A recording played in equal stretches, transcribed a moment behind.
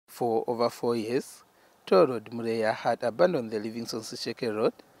For over 4 years, Toll Road Mureya had abandoned the Livingstone-Sesheke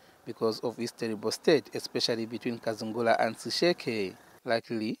road because of its terrible state, especially between Kazungula and Sesheke.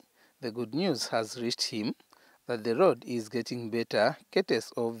 Luckily, the good news has reached him that the road is getting better,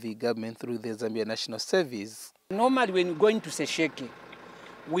 courtesy of the government through the Zambia National Service. Normally when going to Sesheke,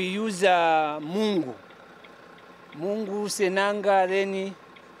 we use Mungu, Senanga, Reni,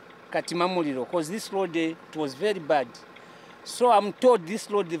 Katimamuliro, because this road it was very bad. So I'm told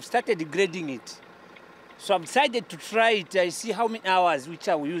this road, they've started grading it. So I've decided to try it. I see how many hours which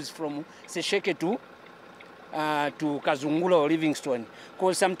I will use from Sesheke to Kazungula or Livingstone.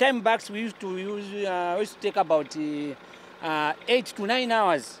 Because some time back we used to take about 8 to 9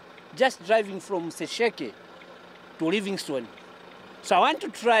 hours just driving from Sesheke to Livingstone. So I want to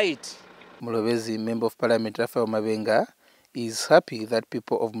try it. Mulobezi Member of Parliament Raphael Mabenga is happy that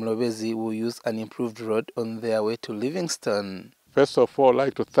people of Mulobezi will use an improved road on their way to Livingstone. First of all, I'd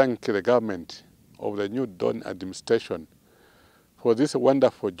like to thank the government of the new Dawn administration for this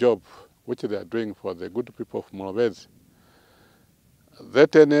wonderful job which they are doing for the good people of Mulobezi.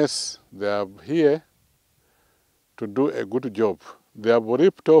 ZNS, they are here to do a good job. They have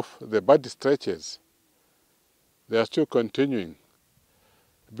ripped off the bad stretches. They are still continuing.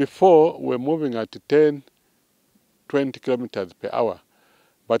 Before, we're moving at 10, 20 kilometers per hour.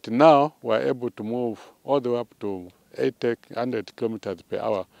 But now, we're able to move all the way up to 80, 100 kilometers per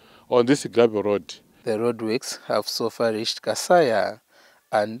hour on this gravel road. The road works have so far reached Kasaya,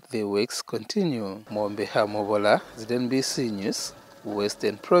 and the works continue. Mombeha Mobola, ZNBC News,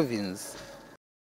 Western Province.